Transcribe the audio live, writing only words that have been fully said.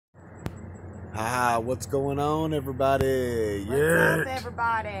What's going on, everybody? What's up,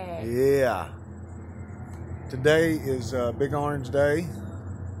 everybody? Yeah. Today is Big Orange Day.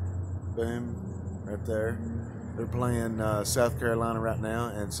 Boom, right there. They're playing South Carolina right now,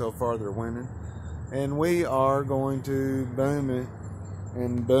 and so far they're winning. And we are going to boom it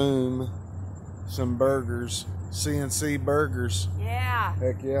and boom some burgers, CNC burgers. Yeah.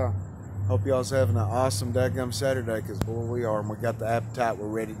 Heck yeah. Hope y'all's having an awesome dadgum Saturday, because boy, we are, and we got the appetite. We're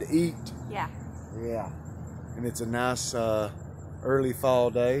ready to eat. Yeah. Yeah. And it's a nice early fall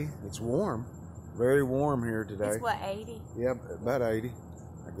day. It's warm. Very warm here today. It's what, 80? Yeah, about 80,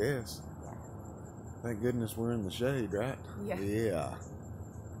 I guess. Yeah. Thank goodness we're in the shade, right? Yeah. Yeah.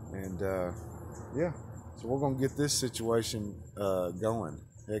 And yeah. So we're going to get this situation going.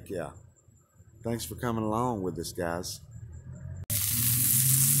 Heck yeah. Thanks for coming along with us, guys.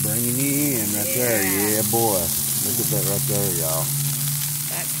 Bringing you in right there. Yeah, boy. Look at that right there, y'all.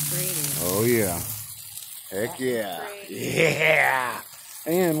 That's pretty. Oh, yeah. Heck yeah. Yeah.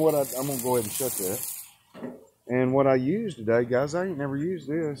 And what I'm going to go ahead and shut that. And what I used today, guys, I ain't never used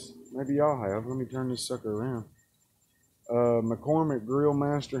this. Maybe y'all have. Let me turn this sucker around. McCormick Grill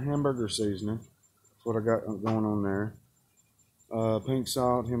Master Hamburger Seasoning. That's what I got going on there. Pink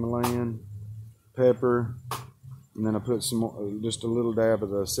salt, Himalayan, pepper. And then I put some more, just a little dab of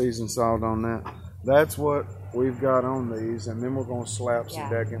the seasoned salt on that. That's what we've got on these. And then we're going to slap some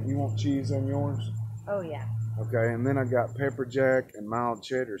decking. You want cheese on yours? Oh, yeah. Okay, and then I got pepper jack and mild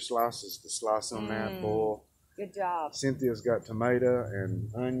cheddar slices to slice on that bowl. Good job. Cynthia's got tomato and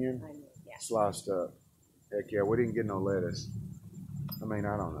onion Yeah. sliced up. Heck yeah, we didn't get no lettuce. I mean,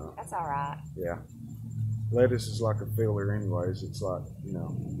 I don't know. That's all right. Yeah. Lettuce is like a filler anyways. It's like, you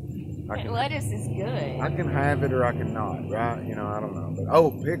know. Lettuce is good. I can have it or I can not, right? You know, I don't know. But,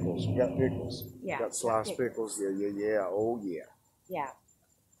 oh, pickles. We got pickles. Yeah. Got sliced pickles. Yeah. Oh, yeah. Yeah.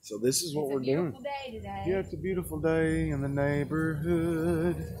 So this is what we're doing. It's a beautiful day today. Yeah, it's a beautiful day in the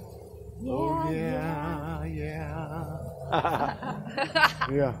neighborhood. Yeah, oh, yeah.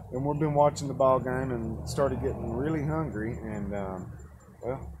 Yeah, and we've been watching the ball game and started getting really hungry, and,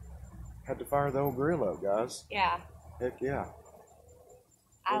 well, had to fire the old grill up, guys. Yeah. Heck yeah.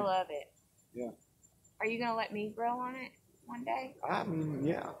 I love it. Yeah. Are you going to let me grill on it one day? I mean,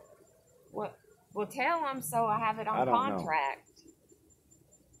 yeah. Well, tell them so I have it on contract.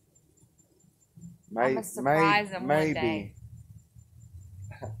 I'm going to surprise them one day.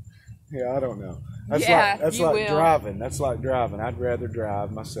 Yeah, I don't know. That's like driving. That's like driving. I'd rather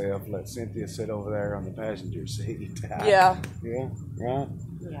drive myself. Let Cynthia sit over there on the passenger seat. Yeah. Yeah. Right.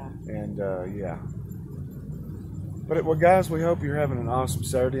 Yeah. And yeah. But well, guys, we hope you're having an awesome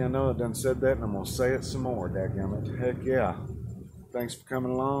Saturday. I know I done said that, and I'm gonna say it some more. Dadgummit. Heck yeah. Thanks for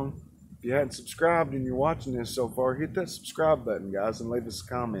coming along. If you hadn't subscribed and you're watching this so far, hit that subscribe button, guys, and leave us a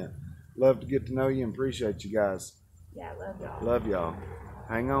comment. Love to get to know you and appreciate you guys. Yeah, love y'all. Love y'all.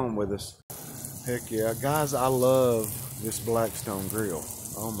 Hang on with us. Heck yeah. Guys, I love this Blackstone grill.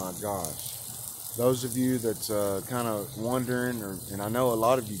 Oh my gosh. Those of you that's kind of wondering, and I know a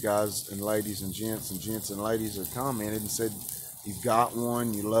lot of you guys and ladies and gents and ladies have commented and said you've got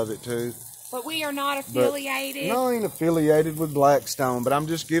one, you love it too. But we are not affiliated. No, I ain't affiliated with Blackstone, but I'm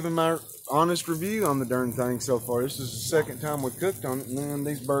just giving my honest review on the darn thing so far. This is the second time we cooked on it, and man,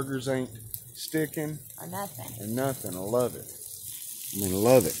 these burgers ain't sticking. Or nothing. Or nothing. I love it. I mean,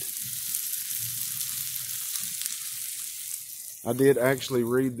 love it. I did actually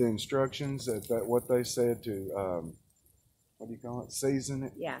read the instructions that what they said to, what do you call it, season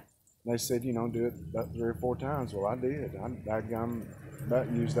it? Yeah. They said, you know, do it about 3 or 4 times. Well, I did. I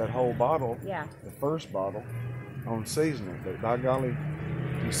used that whole bottle, the first bottle, on seasoning. But by golly,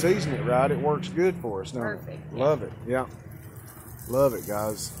 if you season it right, it works good for us. Perfect. Love it. Yeah. Love it,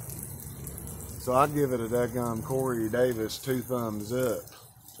 guys. So I give it a daggone Corey Davis 2 thumbs up.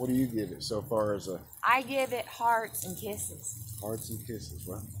 What do you give it so far as a... I give it hearts and kisses. Hearts and kisses,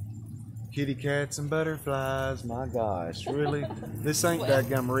 right? Kitty cats and butterflies, my gosh, really? This ain't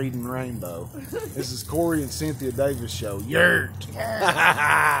daggum reading rainbow. This is Corey and Cynthia Davis show. Yurt!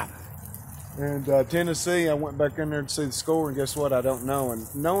 And Tennessee, I went back in there to see the score, and guess what? I don't know. And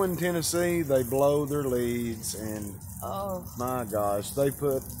knowing Tennessee, they blow their leads, and my gosh, they've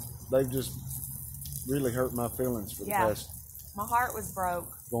just really hurt my feelings for the past. My heart was broke.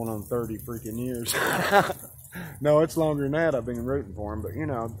 Going on 30 freaking years. No, it's longer than that. I've been rooting for him, but you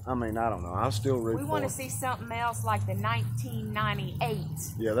know, I mean, I don't know. I'll still root for him. We want to see something else like the 1998.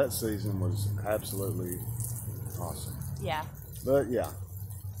 Yeah, that season was absolutely awesome. Yeah. But yeah,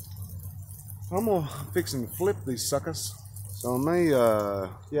 I'm fixing to flip these suckers. So I may,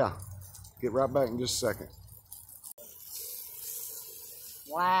 yeah, get right back in just a second.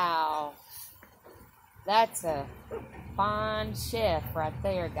 Wow. That's a fine chef right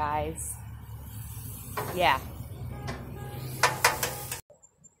there, guys. Yeah.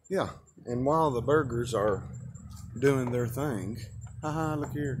 Yeah, and while the burgers are doing their thing, haha,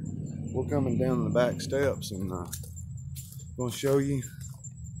 look here. We're coming down the back steps and going to show you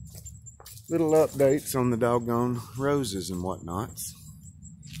little updates on the doggone roses and whatnots.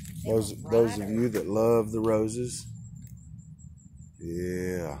 Those of you that love the roses.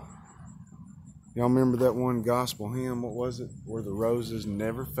 Yeah. Y'all remember that one gospel hymn? What was it? Where the roses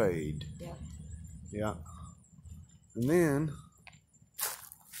never fade. Yeah. Yeah. And then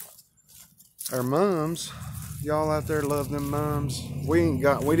our mums, y'all out there love them mums. We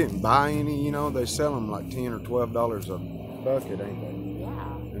didn't buy any, you know, they sell them like $10 or $12 a bucket, ain't they?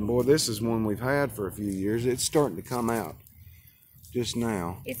 Yeah. And boy, this is one we've had for a few years. It's starting to come out just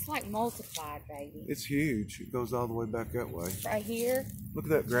now. It's like multiplied, baby. It's huge. It goes all the way back that way. Right here. Look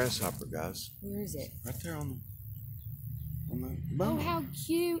at that grasshopper, guys. Where is it? Right there on the mom. Oh, how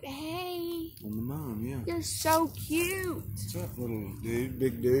cute. Hey. On the mom, yeah. You're so cute. What's up, little dude?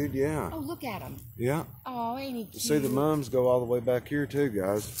 Big dude, yeah. Oh, look at him. Yeah. Oh, ain't he cute? See, the mums go all the way back here too,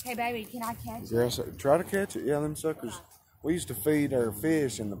 guys. Hey, baby, can I catch it? Try to catch it. Yeah, them suckers. We used to feed our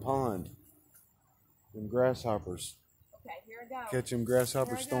fish in the pond. Them grasshoppers. Okay, here we go. Catch them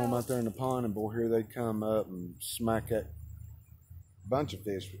grasshoppers, throw them out there in the pond, and boy, here they come up and smack at. A bunch of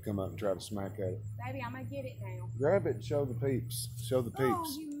fish would come up and try to smack at it. Baby, I'm going to get it now. Grab it and show the peeps. Show the peeps. Oh,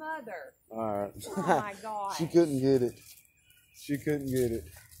 you mother. All right. Oh, my God. She couldn't get it. She couldn't get it.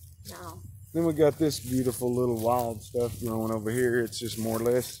 No. Then we got this beautiful little wild stuff growing over here. It's just more or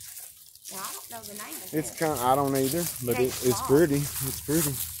less. Now, I don't know the name of It's it. kind of, I don't either, but it's pretty. It's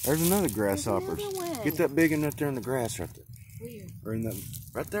pretty. There's another grasshopper. one. Get that big one right there in the grass right there. Where? Or in that,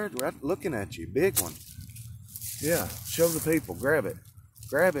 right there, right looking at you. Big one. Yeah. Show the people. Grab it.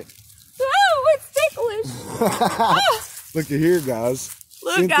 Grab it. Oh, it's ticklish. Look at here, guys.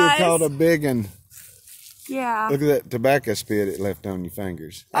 Look, Cynthia guys. caught a big one. Yeah. Look at that tobacco spit it left on your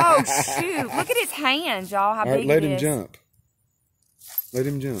fingers. Oh, shoot. Look at his hands, y'all. How All right, big let it him is. jump. Let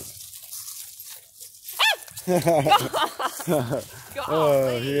him jump.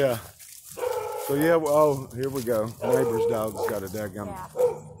 Oh, yeah. So, yeah, well, oh, here we go. Neighbor's dog's got a daggum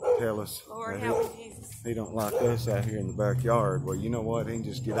tell us. Lord, that help me, Jesus. he don't like us out here in the backyard. Well, you know what? He can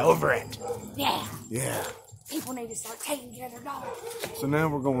just get over it. Yeah. Yeah. People need to start taking care of their dogs. So now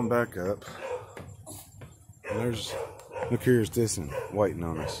we're going back up. And there's, look, here's this one waiting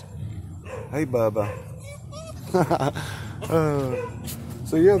on us. Hey, Bubba.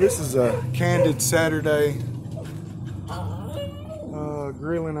 So yeah, this is a candid Saturday.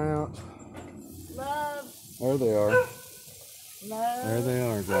 Grilling out. Love. There they are. Love. There they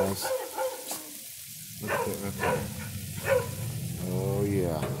are, guys. Look at that right there. Oh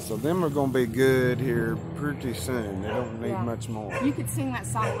yeah. So them are gonna be good here pretty soon. They don't need much more. You could sing that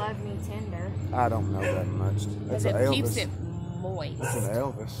song "Love Me Tender." I don't know that much. That's an It Elvis. keeps it moist. That's an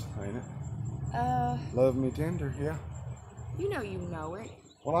Elvis, ain't it? Love Me Tender, yeah. You know it.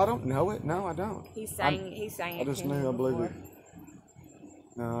 Well, I don't know it. No, I don't. He sang it. I just knew. I believe it.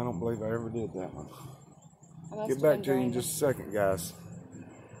 No, I don't believe I ever did that one. Get back to you in just a second, guys.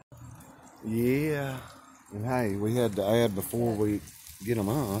 Yeah. And hey, we had to add before we get them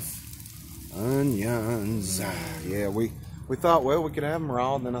off. Onions. Yeah, we thought, well, we could have them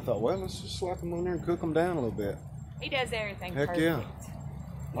raw. And then I thought, well, let's just slap them on there and cook them down a little bit. He does everything Heck perfect. yeah.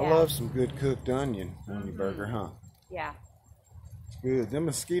 I love some good cooked onion on your burger, huh? Yeah. It's good. Them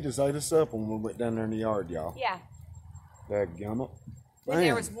mosquitoes ate us up when we went down there in the yard, y'all. Yeah. Dadgummit. Well,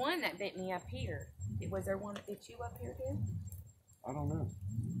 there was one that bit me up here. Was there one that bit you up here too? I don't know.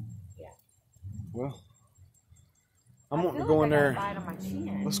 Yeah. Well, I'm wanting to go in there. Bite on my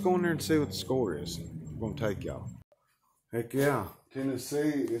chin. Let's go in there and see what the score is. I'm going to take y'all. Heck yeah.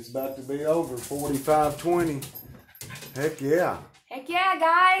 Tennessee, it's about to be over. 45-20. Heck yeah. Heck yeah,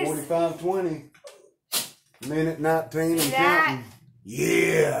 guys. 45-20. Minute 19 and that? counting.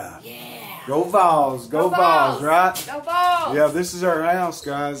 Yeah. Yeah. Go Vols. Go Vols, right? Go Vols. Yeah, this is our house,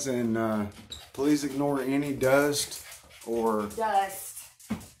 guys, and please ignore any dust or... Dust.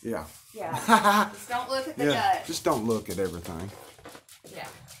 Yeah. Yeah. Just don't look at the dust. Just don't look at everything. Yeah.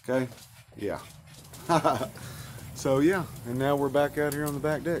 Okay? Yeah. So, yeah, and now we're back out here on the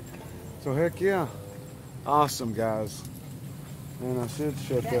back deck. So, heck yeah. Awesome, guys. And I should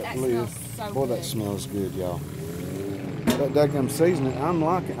shut that lid. So boy, good. that smells good, y'all. That daggum seasoning, I'm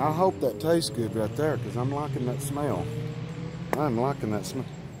liking. I hope that tastes good right there, because I'm liking that smell. I'm liking that smell.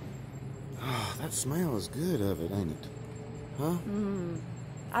 Oh, that smell is good of it, ain't it? Huh?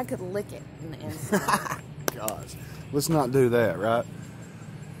 I could lick it in the inside. Gosh. Let's not do that, right?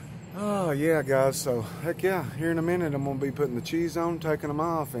 Oh yeah, guys. So heck yeah, here in a minute I'm gonna be putting the cheese on, taking them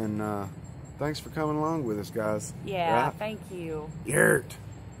off, and thanks for coming along with us, guys. Yeah, right? thank you. Yurt.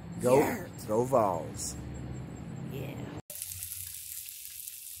 Go, Yurt. go Vols. Yeah.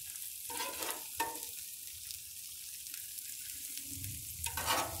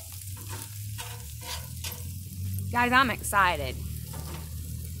 Guys, I'm excited.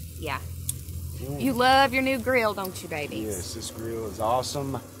 Yeah. You love your new grill, don't you, babies? Yes, this grill is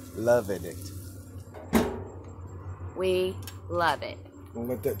awesome. Loving it. We love it. Gonna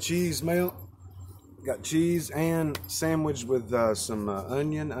let that cheese melt. Got cheese and sandwiched with some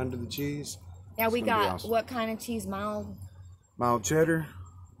onion under the cheese. Now we got awesome. what kind of cheese? Mild? Mild cheddar.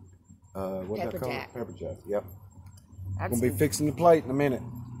 What did I Pepper call jack. it? Pepper jack. Yep. That's, Gonna be fixing the plate in a minute.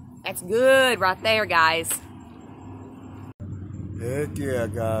 that's good right there, guys. Heck yeah,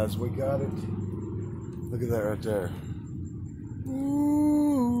 guys, we got it. Look at that right there.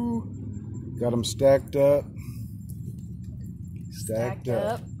 Ooh. Got them stacked up. Stacked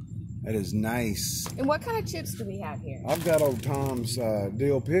up. That is nice. And what kind of chips do we have here? I've got old Tom's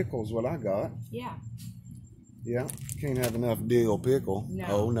dill pickles, what I got. Yeah. Yeah, can't have enough dill pickle. No.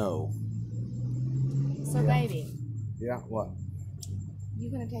 Oh no. So, baby, Yeah, what? you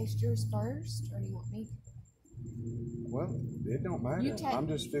gonna taste yours first, or do you want me? Well, it don't matter. You take- I'm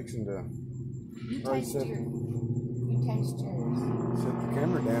just fixing to You Alright, taste set- yours. You taste yours. set the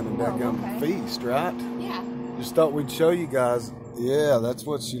camera down and Oh, dadgum okay. feast, right? Yeah. Just thought we'd show you guys. Yeah, that's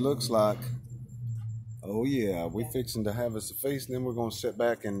what she looks like. Oh yeah, we fixing to have us a feast, and then we're gonna sit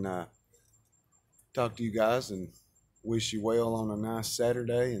back and talk to you guys and wish you well on a nice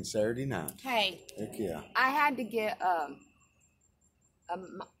Saturday and Saturday night. Hey, Heck yeah. I had to get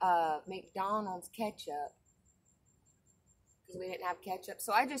McDonald's ketchup because we didn't have ketchup.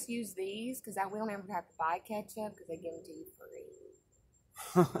 So I just use these because we don't ever have to buy ketchup because they give them to you free.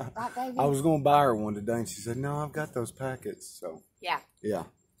 Right, baby? I was gonna buy her one today, and she said, "No, I've got those packets." So Yeah. yeah.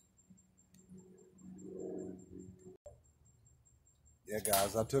 Yeah,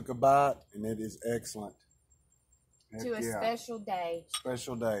 guys, I took a bite, and it is excellent. Heck To a yeah. special day.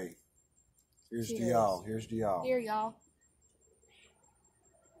 Special day. Here's to Cheers. y'all. Here's to y'all. Here, y'all.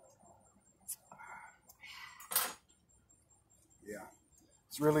 Yeah.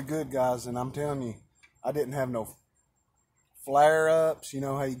 It's really good, guys, and I'm telling you, I didn't have no flare-ups. You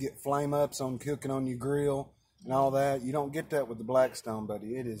know how you get flame-ups on cooking on your grill and all that? You don't get that with the Blackstone,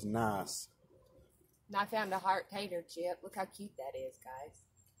 buddy. It is nice. And I found a heart tater chip. Look how cute that is,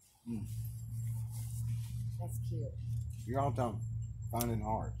 guys. That's cute. You're all done finding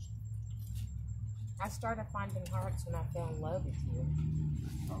hearts. I started finding hearts when I fell in love with you.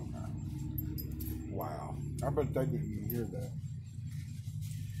 Okay. Wow. I bet they didn't even hear that.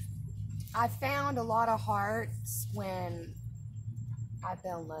 I found a lot of hearts when I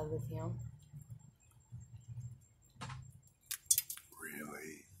fell in love with him.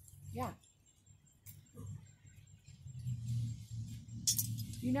 Really? Yeah.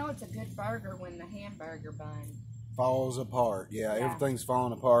 You know it's a good burger when the hamburger bun. Falls apart. Yeah, Yeah. everything's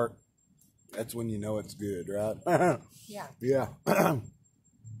falling apart. That's when you know it's good, right? Yeah. Yeah.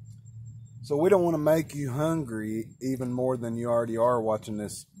 So we don't want to make you hungry even more than you already are watching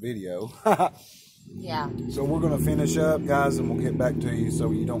this video. Yeah. So we're going to finish up, guys, and we'll get back to you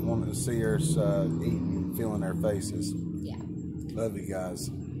so you don't want to see us eating, feeling our faces. Yeah. Love you guys.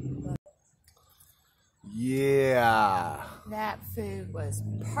 Yeah. That food was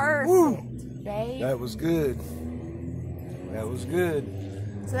perfect, Woo. babe. That was good. That was good.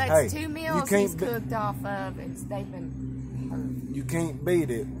 So that's Hey, 2 meals can't he's be- cooked off of. They've been perfect. You can't beat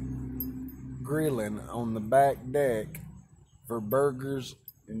it grilling on the back deck for burgers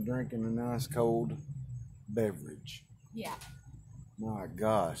and drinking a nice cold beverage. Yeah. My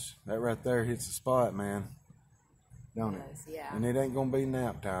gosh, that right there hits the spot, man. Don't it? Does, yeah. And it ain't gonna be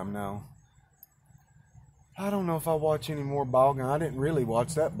nap time, no. I don't know if I watch any more ball game. I didn't really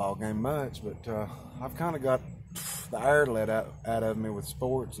watch that ball game much, but I've kind of got the air let out of me with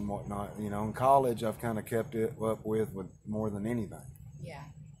sports and whatnot. You know, in college, I've kind of kept it up with more than anything. Yeah.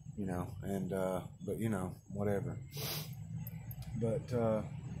 You know, and but you know, whatever. But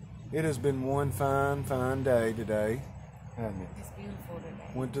it has been one fine day today, hasn't it? It's beautiful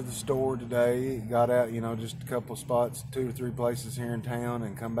today. Went to the store today, got out, you know, just a couple spots, 2 or 3 places here in town,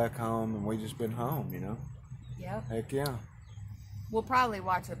 and come back home, and we just been home, you know. Yep. Heck yeah. We'll probably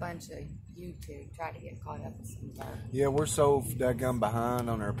watch a bunch of YouTube, try to get caught up with some stuff. Yeah, we're so daggum behind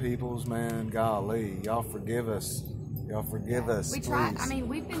on our peoples, man. Golly, y'all forgive us Y'all forgive us. We tried. Please. I mean,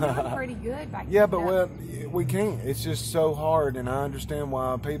 we've been doing pretty good back Yeah, but well, we can't. It's just so hard, and I understand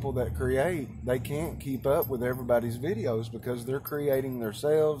why people that create, they can't keep up with everybody's videos because they're creating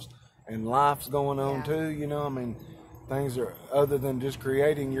themselves, and life's going on too. You know, I mean, things are other than just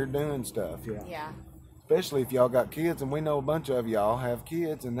creating. You're doing stuff. Yeah. Yeah. Especially if y'all got kids, and we know a bunch of y'all have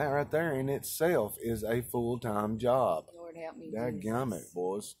kids, and that right there in itself is a full-time job. Lord help me. Dadgummit,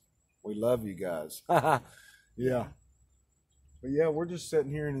 boys. We love you guys. Yeah. But yeah, we're just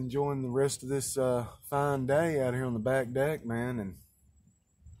sitting here and enjoying the rest of this fine day out here on the back deck, man. And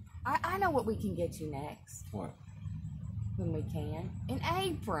I know what we can get you next. what? When we can. An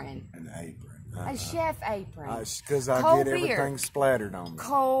apron. An apron. A chef apron. Because I Cold get beer. everything splattered on me.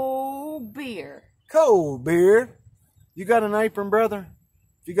 Cold beer. Cold beer. You got an apron, brother?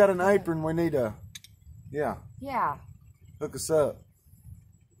 If you got an apron, we need a... Yeah. Yeah. Hook us up.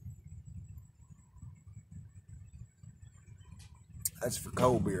 That's for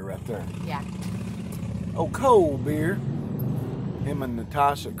cold beer right there. Yeah. Oh, cold beer. Him and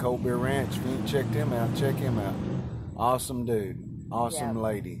Natasha at Cold Beer Ranch. If you ain't checked him out, check him out. Awesome dude. Awesome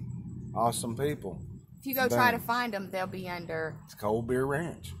lady. Awesome people. If you go try to find them, they'll be under... It's Cold Beer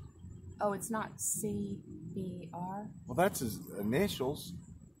Ranch. Oh, it's not CBR? Well, that's his initials.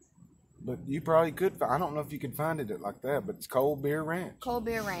 But you probably could... I don't know if you could find it like that, but it's Cold Beer Ranch. Cold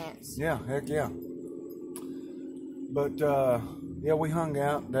Beer Ranch. Yeah, heck yeah. But, yeah, we hung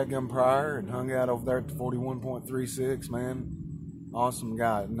out, Dadgum Pryor, and hung out over there at the 41.36, man. Awesome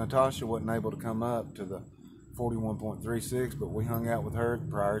guy. Natasha wasn't able to come up to the 41.36, but we hung out with her at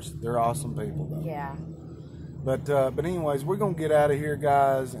Pryor's. They're awesome people, though. Yeah. But anyways, we're going to get out of here,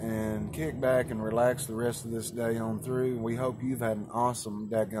 guys, and kick back and relax the rest of this day on through. We hope you've had an awesome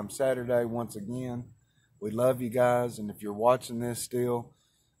Dadgum Saturday once again. We love you guys, and if you're watching this still,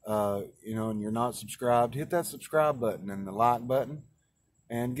 you know, and you're not subscribed, hit that subscribe button and the like button,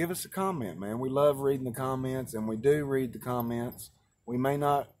 and give us a comment, man. We love reading the comments, and we do read the comments. We may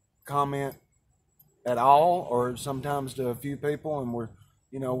not comment at all, or sometimes to a few people, and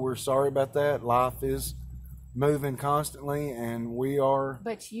we're sorry about that. Life is moving constantly, and we are.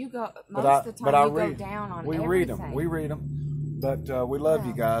 But you go most of the time. Go down on everything. We read them. But we love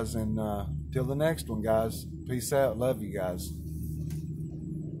you guys, and till the next one, guys. Peace out. Love you guys.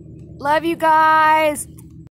 Love you guys.